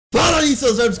Fala aí,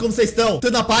 seus verbos, como vocês estão?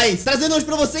 Tudo na paz? Trazendo hoje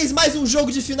pra vocês mais um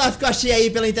jogo de FNAF que eu achei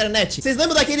aí pela internet. Vocês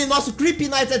lembram daquele nosso Creepy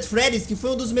Nights at Freddys, que foi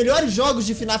um dos melhores jogos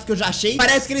de FNAF que eu já achei?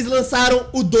 Parece que eles lançaram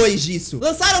o 2 disso.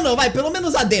 Lançaram não, vai, pelo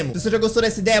menos a demo. Se você já gostou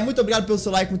dessa ideia, muito obrigado pelo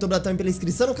seu like, muito obrigado também pela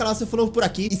inscrição no canal se for novo por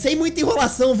aqui. E sem muita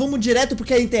enrolação, vamos direto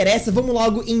porque interessa. Vamos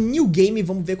logo em New Game,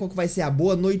 vamos ver qual que vai ser a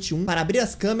boa noite 1. Para abrir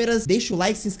as câmeras, deixa o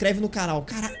like, se inscreve no canal.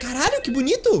 Caralho, que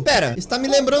bonito! Pera, está me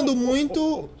lembrando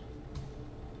muito...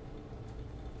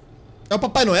 É o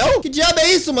Papai Noel? Que diabo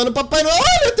é isso, mano? Papai Noel,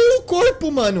 olha, tem um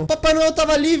corpo, mano. Papai Noel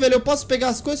tava ali, velho. Eu posso pegar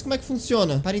as coisas? Como é que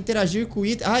funciona? Para interagir com o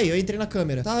item. Ai, eu entrei na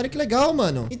câmera. Tá, olha que legal,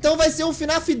 mano. Então vai ser um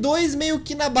FNAF 2 meio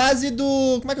que na base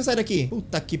do... Como é que eu saio daqui?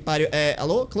 Puta que pariu.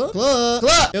 Alô? Clã?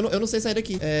 Clã? Eu não sei sair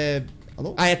daqui.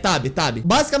 Alô? Ah, é Tab.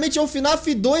 Basicamente é o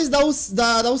FNAF 2 da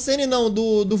UCN, não,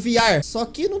 do VR. Só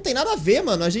que não tem nada a ver,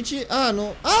 mano. A gente...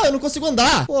 eu não consigo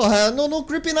andar. Porra, no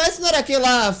Creepy Nights não era aquele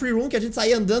lá Free Room que a gente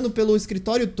saía andando pelo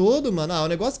escritório todo, mano. O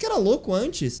negócio que era louco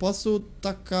antes. Posso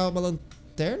tacar uma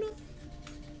lanterna?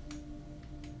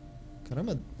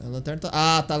 Caramba, a lanterna tá...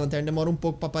 Ah, tá, a lanterna demora um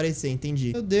pouco pra aparecer,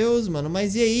 entendi. Meu Deus, mano,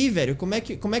 mas e aí, velho? Como é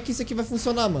que isso aqui vai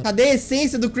funcionar, mano? Cadê a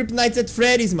essência do Creepy Nights at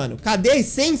Freddys, mano? Cadê a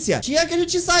essência? Tinha que a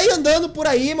gente sair andando por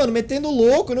aí, mano, metendo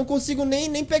louco. Eu não consigo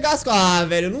nem pegar as coisas. Ah,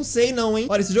 velho, eu não sei não, hein?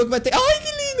 Olha, esse jogo vai ter... Ai,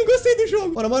 que lindo, gostei do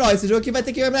jogo. Olha, na moral, esse jogo aqui vai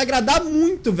ter que me agradar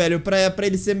muito, velho, pra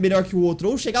ele ser melhor que o outro.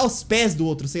 Ou chegar aos pés do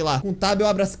outro, sei lá. Com tab eu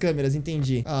abro as câmeras,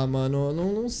 entendi. Ah, mano,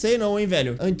 não sei não, hein,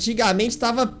 velho. Antigamente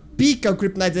tava... pica o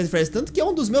Creepy Nights at Freddys, tanto que é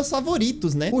um dos meus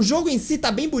favoritos, né? O jogo em si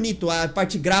tá bem bonito, a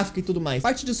parte gráfica e tudo mais.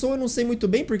 Parte de som eu não sei muito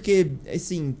bem, porque,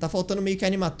 assim, tá faltando meio que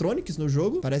animatronics no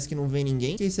jogo. Parece que não vem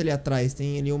ninguém. O que é isso ali atrás?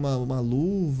 Tem ali uma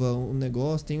luva, um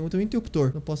negócio, tem um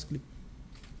interruptor. Não posso clicar.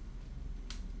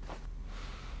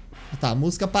 Tá, a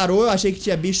música parou, eu achei que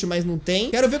tinha bicho, mas não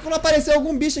tem. Quero ver quando aparecer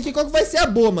algum bicho aqui, qual que vai ser a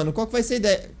boa, mano. Qual que vai ser a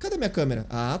ideia? Cadê minha câmera?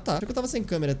 Ah, tá. Acho que eu tava sem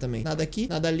câmera também. Nada aqui,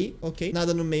 nada ali, ok.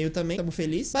 Nada no meio também, tamo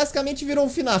feliz. Basicamente virou um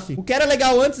FNAF. O que era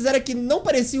legal antes era que não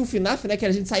parecia um FNAF, né? Que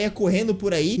a gente saía correndo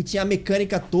por aí e tinha a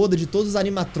mecânica toda de todos os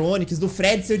animatronics, do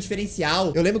Fred ser o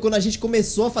diferencial. Eu lembro quando a gente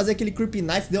começou a fazer aquele Creepy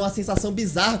Nights, deu uma sensação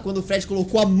bizarra quando o Fred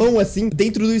colocou a mão assim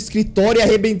dentro do escritório e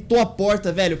arrebentou a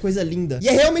porta, velho. Coisa linda. E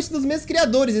é realmente dos mesmos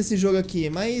criadores esse jogo aqui,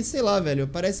 mas sei lá, velho,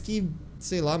 parece que...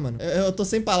 Sei lá, mano. Eu tô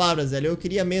sem palavras, velho. Eu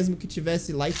queria mesmo que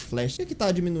tivesse light flash. Por que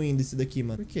tá diminuindo isso daqui,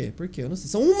 mano? Por quê? Por quê? Eu não sei.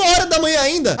 São 1h da manhã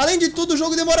ainda. Além de tudo, o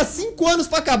jogo demora 5 anos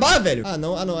pra acabar, velho. Ah,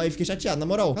 não. Aí fiquei chateado. Na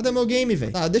moral, cadê meu game,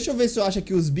 velho? Tá, deixa eu ver se eu acho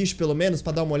aqui os bichos, pelo menos,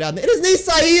 pra dar uma olhada. Eles nem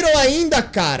saíram ainda,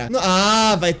 cara.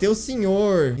 Ah, vai ter o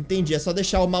senhor. Entendi. É só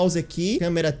deixar o mouse aqui.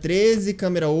 Câmera 13,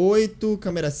 câmera 8,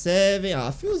 câmera 7.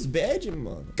 Ah, feels bad,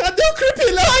 mano. Cadê o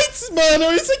Creepy Nights,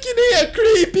 mano? Isso aqui nem é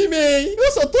creepy, man.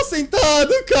 Eu só tô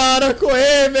sentado, cara.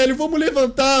 Velho, vamos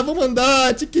levantar, vamos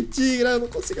andar, tique-tique, não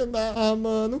consigo andar. Ah,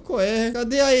 mano,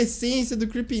 cadê a essência do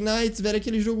Creepy Nights, velho,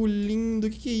 aquele jogo lindo,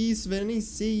 que é isso, velho, eu nem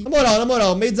sei. Na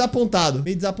moral, meio desapontado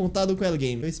com o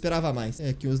game, eu esperava mais. É,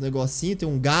 aqui uns negocinhos, tem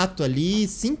um gato ali,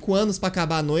 5 anos pra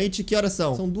acabar a noite, que horas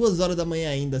são? São 2h da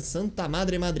manhã ainda, santa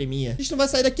madre minha. A gente não vai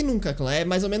sair daqui nunca, clã, é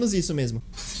mais ou menos isso mesmo.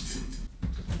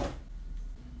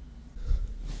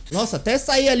 Nossa, até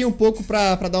sair ali um pouco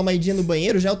pra dar uma idinha no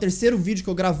banheiro. Já é o 3º vídeo que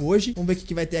eu gravo hoje. Vamos ver o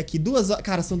que vai ter aqui. 2 horas.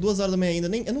 Cara, são 2h da manhã ainda.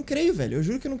 Eu não creio, velho. Eu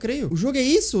juro que eu não creio. O jogo é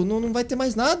isso? Não vai ter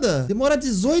mais nada. Demora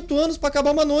 18 anos pra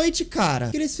acabar uma noite, cara.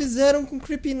 O que eles fizeram com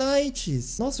Creepy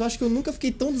Nights? Nossa, eu acho que eu nunca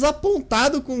fiquei tão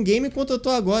desapontado com o game quanto eu tô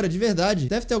agora, de verdade.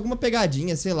 Deve ter alguma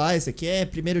pegadinha, sei lá. Esse aqui é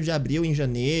 1º de abril, em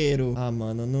janeiro. Ah,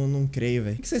 mano, não creio,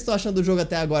 velho. O que vocês estão achando do jogo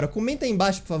até agora? Comenta aí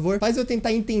embaixo, por favor. Faz eu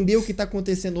tentar entender o que tá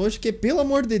acontecendo hoje, porque, pelo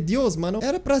amor de Deus, mano,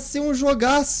 era pra ser um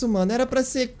jogaço, mano. Era pra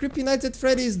ser Creepy Nights at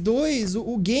Freddys 2,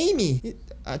 o game.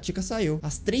 A Tica saiu.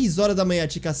 Às 3h da manhã a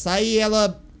Tica sai e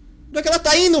ela... Onde é que ela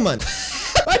tá indo, mano?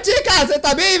 Ô, Tica, você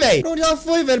tá bem, velho? Pra onde ela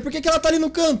foi, velho? Por que ela tá ali no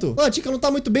canto? Ó, a Tica não tá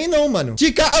muito bem, não, mano.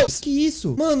 Tica! Oh, que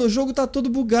isso? Mano, o jogo tá todo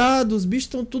bugado. Os bichos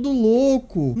tão tudo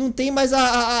louco. Não tem mais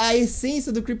a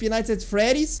essência do Creepy Nights at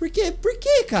Freddys. Por quê? Por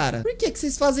quê, cara? Por que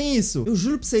vocês fazem isso? Eu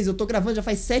juro pra vocês, eu tô gravando já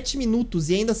faz 7 minutos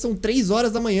e ainda são 3h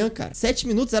da manhã, cara. 7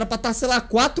 minutos era pra estar, sei lá,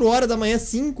 4h da manhã,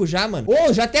 5 já, mano.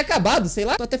 Ou já ter acabado, sei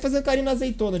lá. Tô até fazendo carinho na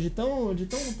azeitona de tão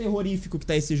terrorífico que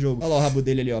tá esse jogo. Olha lá o rabo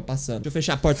dele ali, ó, passando. Deixa eu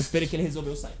fechar a porta, espera que ele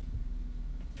resolveu sair.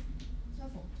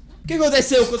 O que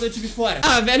aconteceu quando eu estive fora?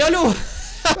 Ah, velho, olha o...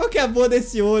 Qual que é a boa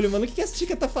desse olho, mano? O que essa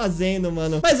Tica tá fazendo,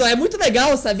 mano? Mas, ó, é muito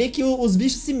legal saber que os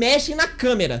bichos se mexem na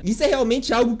câmera. Isso é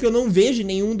realmente algo que eu não vejo em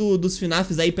nenhum dos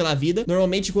FNAFs aí pela vida.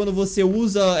 Normalmente, quando você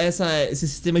usa esse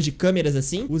sistema de câmeras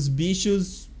assim, os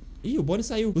bichos... Ih, o Bonnie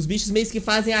saiu. Os bichos meio que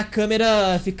fazem a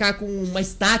câmera ficar com uma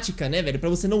estática, né, velho? Pra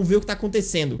você não ver o que tá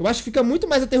acontecendo. Eu acho que fica muito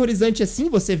mais aterrorizante assim,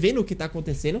 você vendo o que tá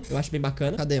acontecendo. Eu acho bem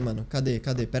bacana. Cadê, mano? Cadê?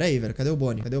 Pera aí, velho. Cadê o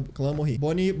Bonnie? Cadê o clã? Morri.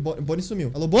 Bonnie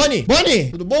sumiu. Alô, Bonnie? Bonnie!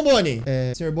 Tudo bom, Bonnie?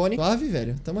 Senhor Bonnie? Suave,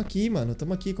 velho. Tamo aqui, mano.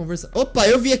 Tamo aqui conversando. Opa,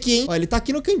 eu vi aqui, hein? Ó, ele tá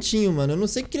aqui no cantinho, mano. Eu não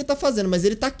sei o que ele tá fazendo, mas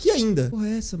ele tá aqui ainda. Porra,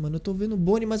 é essa, mano? Eu tô vendo o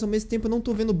Bonnie, mas ao mesmo tempo eu não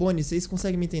tô vendo o Bonnie. Vocês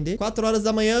conseguem me entender? 4 horas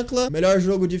da manhã, clã. Melhor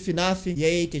jogo de FNAF. E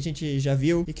aí, que a gente já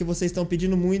viu. E que vocês estão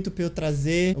pedindo muito pra eu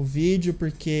trazer o vídeo,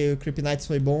 porque o Creepy Nights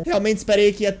foi bom. Realmente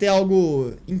esperei que ia ter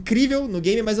algo incrível no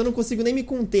game, mas eu não consigo nem me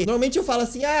conter. Normalmente eu falo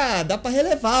assim, ah, dá pra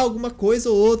relevar alguma coisa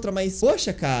ou outra, mas,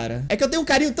 poxa, cara. É que eu tenho um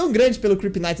carinho tão grande pelo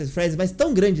Creepy Nights at Freddys, mas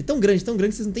tão grande, que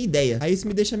vocês não têm ideia. Aí isso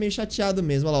me deixa meio chateado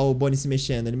mesmo. Olha lá o Bonnie se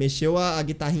mexendo. Ele mexeu a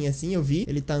guitarrinha assim, eu vi.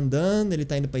 Ele tá andando, ele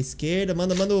tá indo pra esquerda.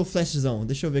 Manda o flashzão.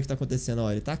 Deixa eu ver o que tá acontecendo. Ó,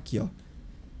 ele tá aqui, ó.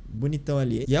 Bonitão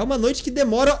ali. E é uma noite que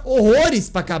demora horrores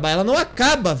pra acabar. Ela não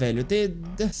acaba, velho.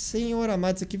 Senhor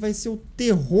amado, isso aqui vai ser o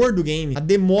terror do game. A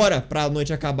demora pra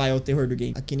noite acabar é o terror do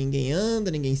game. Aqui ninguém anda,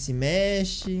 ninguém se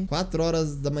mexe. 4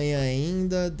 horas da manhã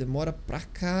ainda. Demora pra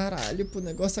caralho pro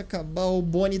negócio acabar. O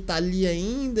Bonnie tá ali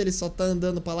ainda. Ele só tá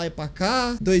andando pra lá e pra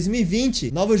cá.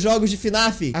 2020. Novos jogos de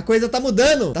FNAF. A coisa tá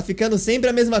mudando. Tá ficando sempre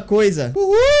a mesma coisa.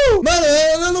 Uhul! Mano,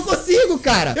 eu não consigo,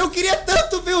 cara. Eu queria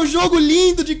tanto ver um jogo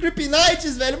lindo de Creepy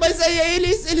Nights, velho. Mas aí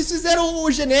eles fizeram o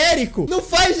genérico. Não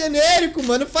faz genérico,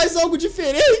 mano. Faz algo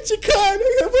diferente, cara.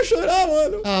 Eu vou chorar,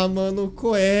 mano. Ah, mano,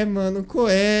 qual é, mano? Qual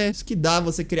é? Isso que dá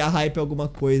você criar hype em alguma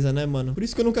coisa, né, mano? Por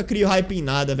isso que eu nunca crio hype em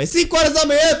nada, velho. 5 horas da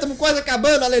manhã, tamo quase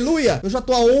acabando, aleluia. Eu já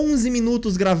tô há 11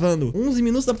 minutos gravando. 11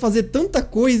 minutos dá pra fazer tanta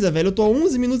coisa, velho. Eu tô há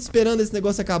 11 minutos esperando esse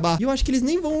negócio acabar. E eu acho que eles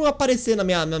nem vão aparecer na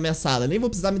minha sala. Nem vou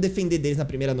precisar me defender deles na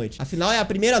primeira noite. Afinal, é a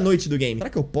primeira noite do game.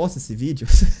 Será que eu posto esse vídeo?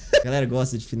 A galera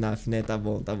gosta de FNAF, né? Tá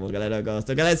bom, galera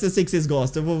gosta. Galera, eu sei que vocês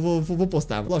gostam. Eu vou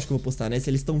postar. Lógico que eu vou postar, né? Se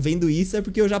eles estão vendo isso é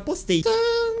porque eu já postei.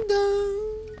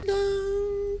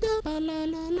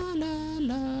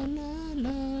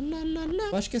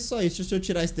 Eu acho que é só isso. Deixa eu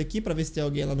tirar esse daqui pra ver se tem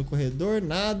alguém lá no corredor.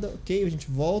 Nada. Ok, a gente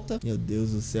volta. Meu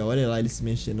Deus do céu, olha lá ele se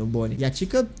mexendo, o Bonnie. E a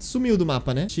Tica sumiu do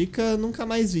mapa, né? Tica nunca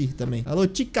mais vi também. Alô,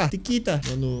 Tica. Tiquita.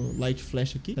 Dando light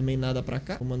flash aqui. Também nada pra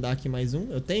cá. Vou mandar aqui mais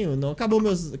um. Eu tenho? Não. Acabou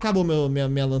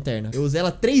minha lanterna. Eu usei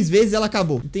ela 3 vezes e ela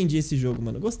acabou. Entendi esse jogo,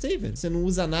 mano. Gostei, velho. Você não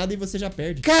usa nada e você já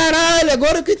perde. Caralho,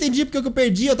 agora que eu entendi porque eu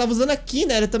perdi. Eu tava usando aqui,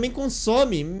 né? Ela também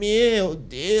consome. Meu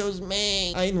Deus, man.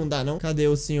 Aí não dá, não. Cadê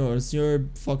o senhor? O senhor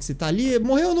Foxy tá ali.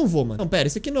 Morreu ou não vou, mano? Não, pera,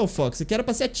 esse aqui não é o Fox. Esse aqui era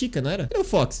pra ser a Tica, não era? Cadê o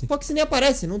Fox? O Fox nem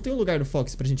aparece, não tem um lugar do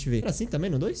Fox pra gente ver. Era assim também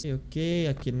no 2? Ok,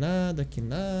 aqui nada, aqui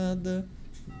nada.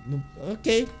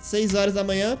 Ok, 6 horas da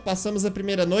manhã, passamos a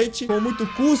primeira noite com muito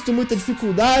custo, muita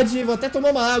dificuldade. Vou até tomar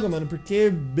uma água, mano,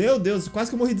 porque, meu Deus, quase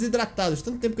que eu morri desidratado de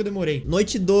tanto tempo que eu demorei.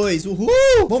 Noite 2, uhul!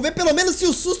 Vamos ver pelo menos se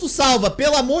o susto salva,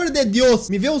 pelo amor de Deus.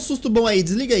 Me vê um susto bom aí,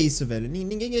 desliga isso, velho.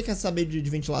 Ninguém quer saber de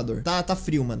ventilador. Tá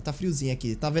frio, mano, tá friozinho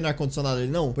aqui. Tá vendo ar-condicionado ali,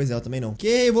 não? Pois é, eu também não.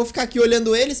 Ok, eu vou ficar aqui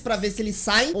olhando eles pra ver se eles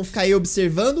saem. Vamos ficar aí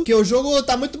observando, porque o jogo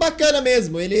tá muito bacana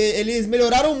mesmo. Eles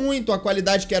melhoraram muito a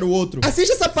qualidade que era o outro.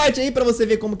 Assiste essa parte aí pra você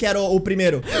ver como que era o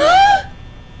primeiro.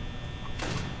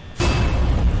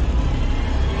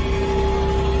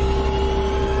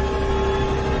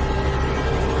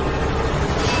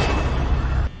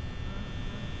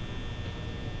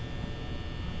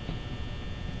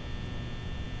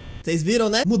 Vocês viram,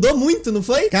 né? Mudou muito, não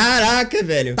foi? Caraca,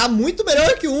 velho. Tá muito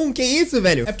melhor que o 1. Que isso,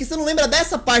 velho? É porque você não lembra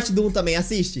dessa parte do 1 também.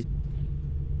 Assiste.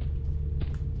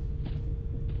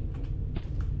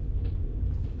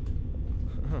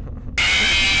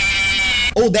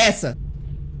 Ou dessa.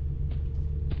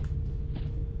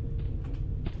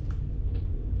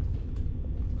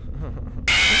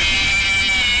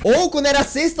 Ou quando era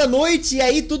sexta-noite e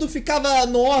aí tudo ficava...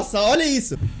 Nossa, olha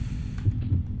isso.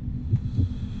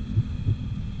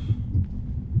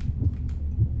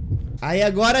 Aí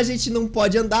agora a gente não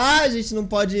pode andar, a gente não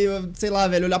pode, sei lá,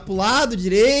 velho, olhar pro lado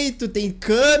direito. Tem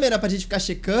câmera pra gente ficar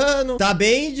checando. Tá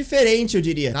bem diferente, eu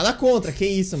diria. Nada contra, que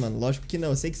isso, mano. Lógico que não,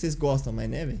 eu sei que vocês gostam, mas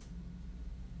né, velho.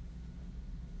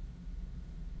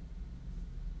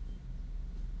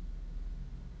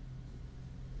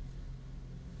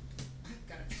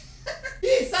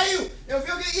 Ih, saiu! Eu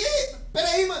vi alguém... Ih,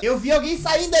 peraí, mano. Eu vi alguém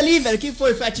saindo ali, velho. Quem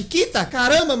foi? Foi a Tiquita?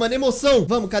 Caramba, mano, emoção.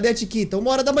 Vamos, cadê a Tiquita? 1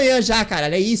 hora da manhã já,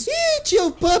 cara. É isso. Ih, tinha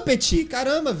o Puppet.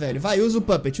 Caramba, velho. Vai, usa o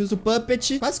Puppet. Usa o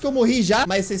Puppet. Quase que eu morri já.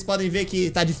 Mas vocês podem ver que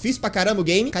tá difícil pra caramba o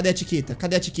game. Cadê a Tiquita?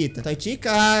 Cadê a Tiquita? Toy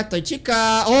Tica, Toy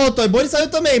Tica. Oh, o Toy Bonnie saiu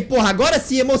também. Porra, agora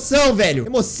sim, emoção, velho.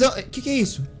 Emoção. Que é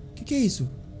isso? Que é isso?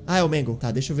 Ah, é o Mango.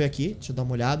 Tá, deixa eu ver aqui. Deixa eu dar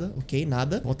uma olhada. Ok,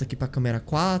 nada. Volta aqui pra câmera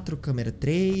 4, câmera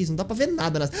 3. Não dá pra ver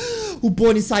nada. O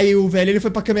Bonnie saiu, velho. Ele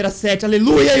foi pra câmera 7.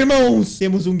 Aleluia, irmãos.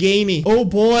 Temos um game. Oh,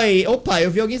 boy. Opa,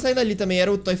 eu vi alguém saindo ali também.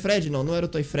 Era o Toy Fred? Não, não era o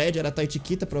Toy Fred. Era a Toy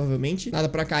Chiquita, provavelmente. Nada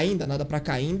pra cá ainda, nada pra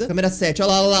cá ainda. Câmera 7.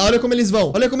 Olha lá, olha lá. Olha como eles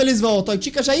vão. Olha como eles vão. O Toy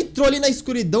Chica já entrou ali na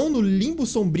escuridão, no limbo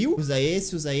sombrio. Usa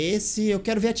esse, usa esse. Eu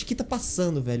quero ver a Chiquita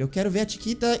passando, velho. Eu quero ver a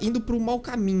Chiquita indo pro mau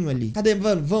caminho ali. Cadê,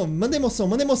 mano? Vamos. Manda emoção,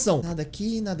 manda emoção. Nada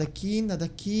aqui, nada aqui, nada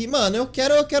aqui. Mano, eu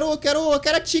quero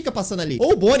a Chica passando ali.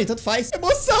 Ou o Bonnie, tanto faz.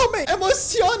 Emoção, man.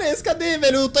 Emociona esse. Cadê,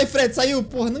 velho? O Toy Fred saiu?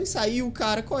 Porra, não saiu,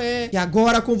 cara. Qual é? E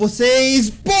agora com vocês,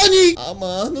 Bonnie! Ah,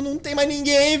 mano, não tem mais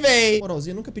ninguém, velho.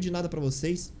 Moralzinho, eu nunca pedi nada pra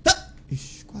vocês. Tá.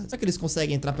 Ixi, quase. Será que eles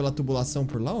conseguem entrar pela tubulação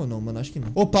por lá ou não, mano? Acho que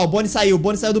não. Opa, o Bonnie saiu. O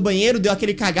Bonnie saiu do banheiro, deu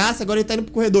aquele cagaço. Agora ele tá indo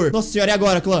pro corredor. Nossa senhora, e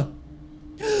agora, clã?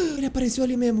 Ele apareceu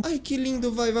ali mesmo. Ai, que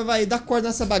lindo. Vai. Dá corda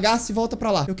nessa bagaça e volta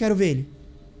pra lá. Eu quero ver ele.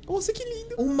 Nossa, que lindo.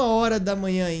 1h da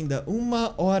manhã ainda.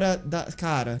 1h da...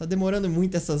 Cara, tá demorando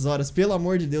muito essas horas. Pelo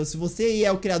amor de Deus. Se você aí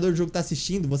é o criador do jogo que tá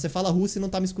assistindo, você fala russo e não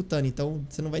tá me escutando. Então,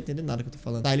 você não vai entender nada que eu tô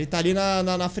falando. Tá, ele tá ali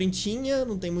na frentinha.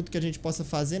 Não tem muito que a gente possa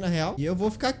fazer, na real. E eu vou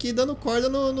ficar aqui dando corda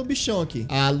no bichão aqui.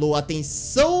 Alô,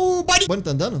 atenção. O Bonnie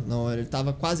tá andando? Não, ele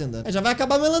tava quase andando. Já vai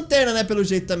acabar minha lanterna, né? Pelo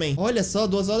jeito também. Olha só,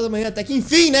 2h da manhã. Até que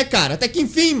enfim, né, cara? Até que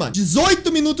enfim, mano.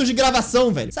 18 minutos de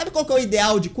gravação, velho. Sabe qual que é o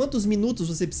ideal de quantos minutos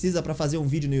você precisa pra fazer um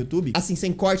vídeo no YouTube? Assim,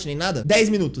 sem corte nem nada? 10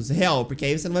 minutos, real, porque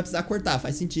aí você não vai precisar cortar,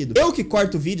 faz sentido. Eu que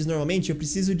corto vídeos, normalmente, eu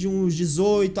preciso de uns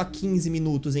 18 a 15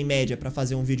 minutos, em média, pra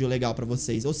fazer um vídeo legal pra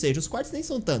vocês. Ou seja, os cortes nem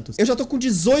são tantos. Eu já tô com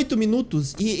 18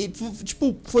 minutos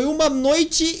tipo, foi uma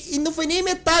noite e não foi nem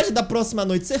metade da próxima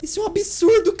noite. Isso é um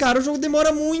absurdo, cara. O jogo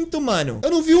demora muito, mano. Eu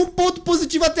não vi um ponto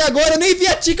positivo até agora. Eu nem vi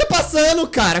a Chica passando,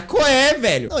 cara. Qual é,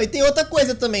 velho? Não, e tem outra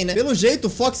coisa também, né? Pelo jeito, o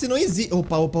Foxy não existe.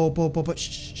 Opa.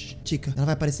 Chica, ela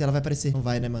vai aparecer. Não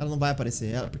vai, né, mano? Ela não vai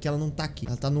aparecer, porque ela não tá aqui.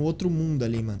 Ela tá no outro mundo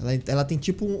ali, mano. Ela tem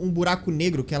tipo um buraco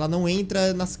negro que ela não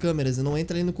entra nas câmeras, não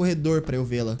entra ali no corredor pra eu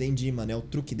vê-la. Entendi, mano, é o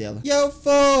truque dela. E eu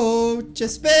vou te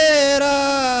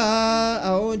esperar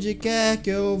aonde quer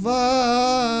que eu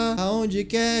vá, aonde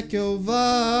quer que eu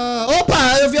vá.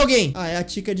 Opa, eu vi alguém. Ah, é a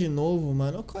Chica de novo,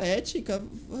 mano. Qual é, Chica?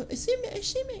 Esse man.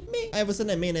 Ah, você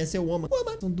não é man, né? Você é o woman.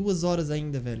 São 2 horas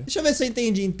ainda, velho. Deixa eu ver se eu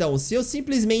entendi, então. Se eu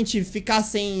simplesmente ficar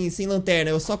sem lanterna,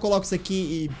 eu só coloco isso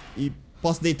aqui e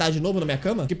posso deitar de novo na minha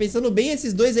cama? Porque pensando bem,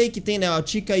 esses dois aí que tem, né? A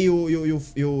Chica e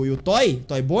o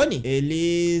Toy Bonnie,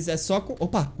 eles é só com...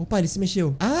 Opa, ele se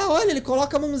mexeu. Ah, olha, ele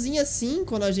coloca a mãozinha assim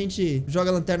quando a gente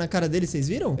joga a lanterna na cara dele, vocês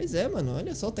viram? Pois é, mano,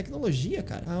 olha só, tecnologia,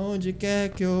 cara. Aonde quer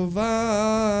que eu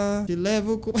vá, te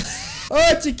levo com...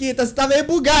 Ô, Chiquita, você tá meio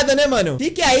bugada, né, mano?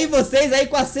 Fiquem aí vocês aí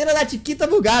com a cena da Chiquita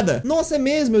bugada. Nossa, é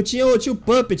mesmo, eu tinha o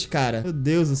Puppet, cara. Meu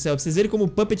Deus do céu, pra vocês verem como o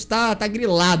Puppet tá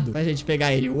grilado pra gente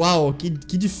pegar ele. Uau, que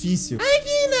difícil. Ai,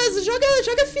 Guinas,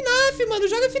 joga FNAF, mano,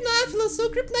 joga FNAF. Lançou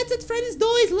Creep Nights at Freddys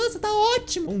 2, lança, tá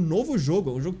ótimo. Um novo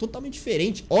jogo, um jogo totalmente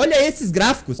diferente. Olha esses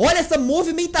gráficos, olha essa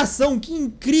movimentação, que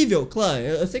incrível. Clã,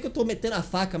 eu sei que eu tô metendo a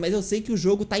faca, mas eu sei que o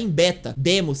jogo tá em beta,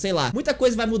 demo, sei lá. Muita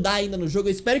coisa vai mudar ainda no jogo,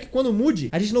 eu espero que quando mude,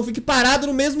 a gente não fique parado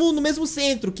no mesmo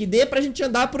centro, que dê pra gente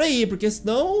andar por aí, porque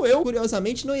senão eu,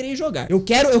 curiosamente, não irei jogar. Eu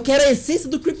quero a essência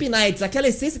do Creep Nights, aquela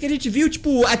essência que a gente viu,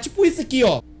 tipo isso aqui,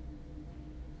 ó.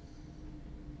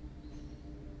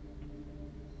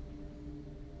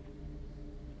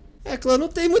 É, claro, não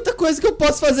tem muita coisa que eu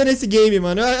posso fazer nesse game,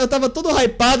 mano. Eu tava todo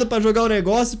hypado pra jogar o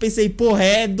negócio. Pensei,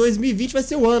 porra, 2020 vai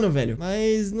ser o ano, velho.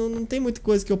 Mas não tem muita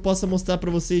coisa que eu possa mostrar pra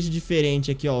vocês de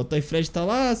diferente aqui, ó. O Toy Fred tá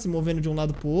lá, se movendo de um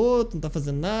lado pro outro, não tá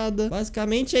fazendo nada.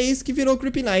 Basicamente é isso que virou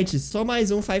Creepy Nights. Só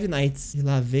mais um Five Nights. E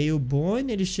lá veio o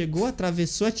Bonnie, ele chegou,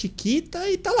 atravessou a Chiquita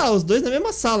e tá lá, os dois na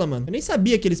mesma sala, mano. Eu nem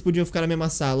sabia que eles podiam ficar na mesma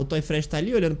sala. O Toy Fred tá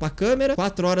ali, olhando pra câmera.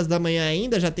 4h da manhã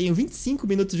ainda, já tenho 25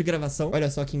 minutos de gravação.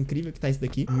 Olha só que incrível que tá isso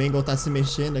daqui. O Mangle tá se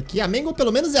mexendo aqui. A Mangle,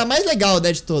 pelo menos, é a mais legal,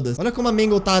 né, de todas. Olha como a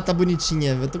Mangle tá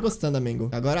bonitinha. Eu tô gostando da Mangle.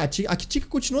 Agora, a Chica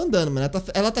continua andando, mano.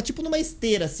 Ela tá tipo numa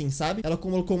esteira, assim, sabe? Ela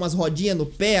colocou umas rodinhas no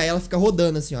pé, aí ela fica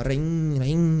rodando, assim, ó.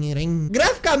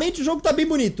 Graficamente, o jogo tá bem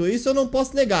bonito. Isso eu não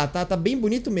posso negar, tá? Tá bem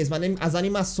bonito mesmo. As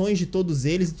animações de todos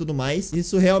eles e tudo mais.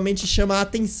 Isso realmente chama a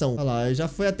atenção. Olha lá, já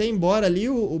foi até embora ali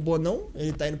o Bonão.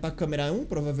 Ele tá indo pra câmera 1,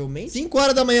 provavelmente.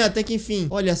 5h da manhã, até que enfim.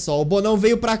 Olha só, o Bonão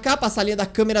veio pra cá, pra salinha da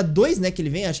câmera 2, né, que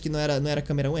ele vem. Acho que não era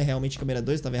câmera 1, é realmente câmera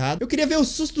 2, tava errado. Eu queria ver o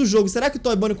susto do jogo. Será que o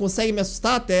Toy Bunny consegue me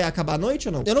assustar até acabar a noite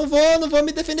ou não? Eu não vou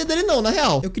me defender dele não, na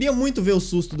real. Eu queria muito ver o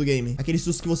susto do game. Aquele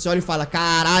susto que você olha e fala,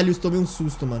 caralho, tomei um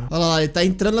susto, mano. Olha lá, ele tá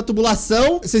entrando na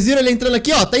tubulação. Vocês viram ele entrando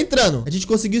aqui, ó? Tá entrando. A gente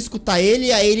conseguiu escutar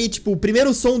ele, aí ele, tipo, o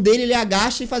primeiro som dele, ele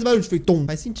agacha e faz barulho. Foi tom.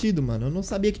 Faz sentido, mano. Eu não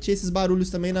sabia que tinha esses barulhos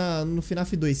também no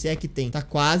FNAF 2, se é que tem. Tá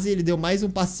quase, ele deu mais um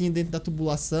passinho dentro da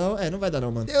tubulação. É, não vai dar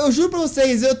não, mano. Eu juro pra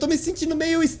vocês, eu tô me sentindo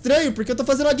meio estranho, porque eu tô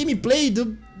fazendo uma gameplay,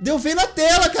 deu ver na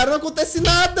tela, cara. Não acontece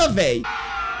nada, velho.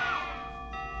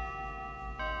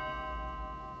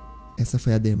 Essa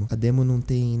foi a demo. A demo não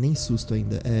tem nem susto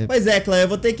ainda. Pois é, Clã, eu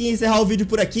vou ter que encerrar o vídeo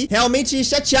por aqui. Realmente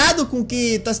chateado com o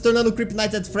que tá se tornando Creep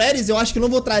Nights at Freddy's. Eu acho que eu não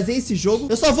vou trazer esse jogo.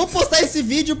 Eu só vou postar esse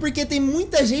vídeo porque tem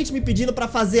muita gente me pedindo pra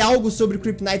fazer algo sobre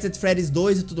Creep Nights at Freddy's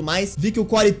 2 e tudo mais. Vi que o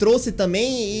Corey trouxe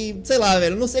também e, sei lá,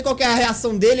 velho, não sei qual que é a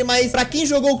reação dele, mas pra quem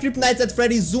jogou o Creep Nights at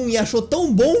Freddy's 1 e achou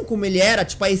tão bom como ele era,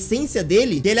 tipo, a essência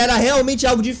dele, que ele era realmente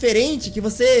algo diferente, que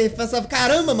você pensava,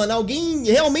 caramba, mano, alguém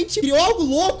realmente criou algo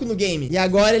louco no game. E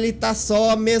agora ele tá só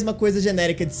a mesma coisa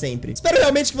genérica de sempre. Espero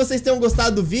realmente que vocês tenham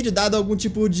gostado do vídeo, dado algum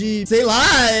tipo de, sei lá,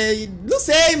 não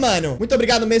sei, mano. Muito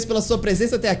obrigado mesmo pela sua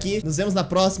presença até aqui. Nos vemos na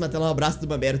próxima. Até lá, um abraço do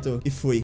Bamberto e fui.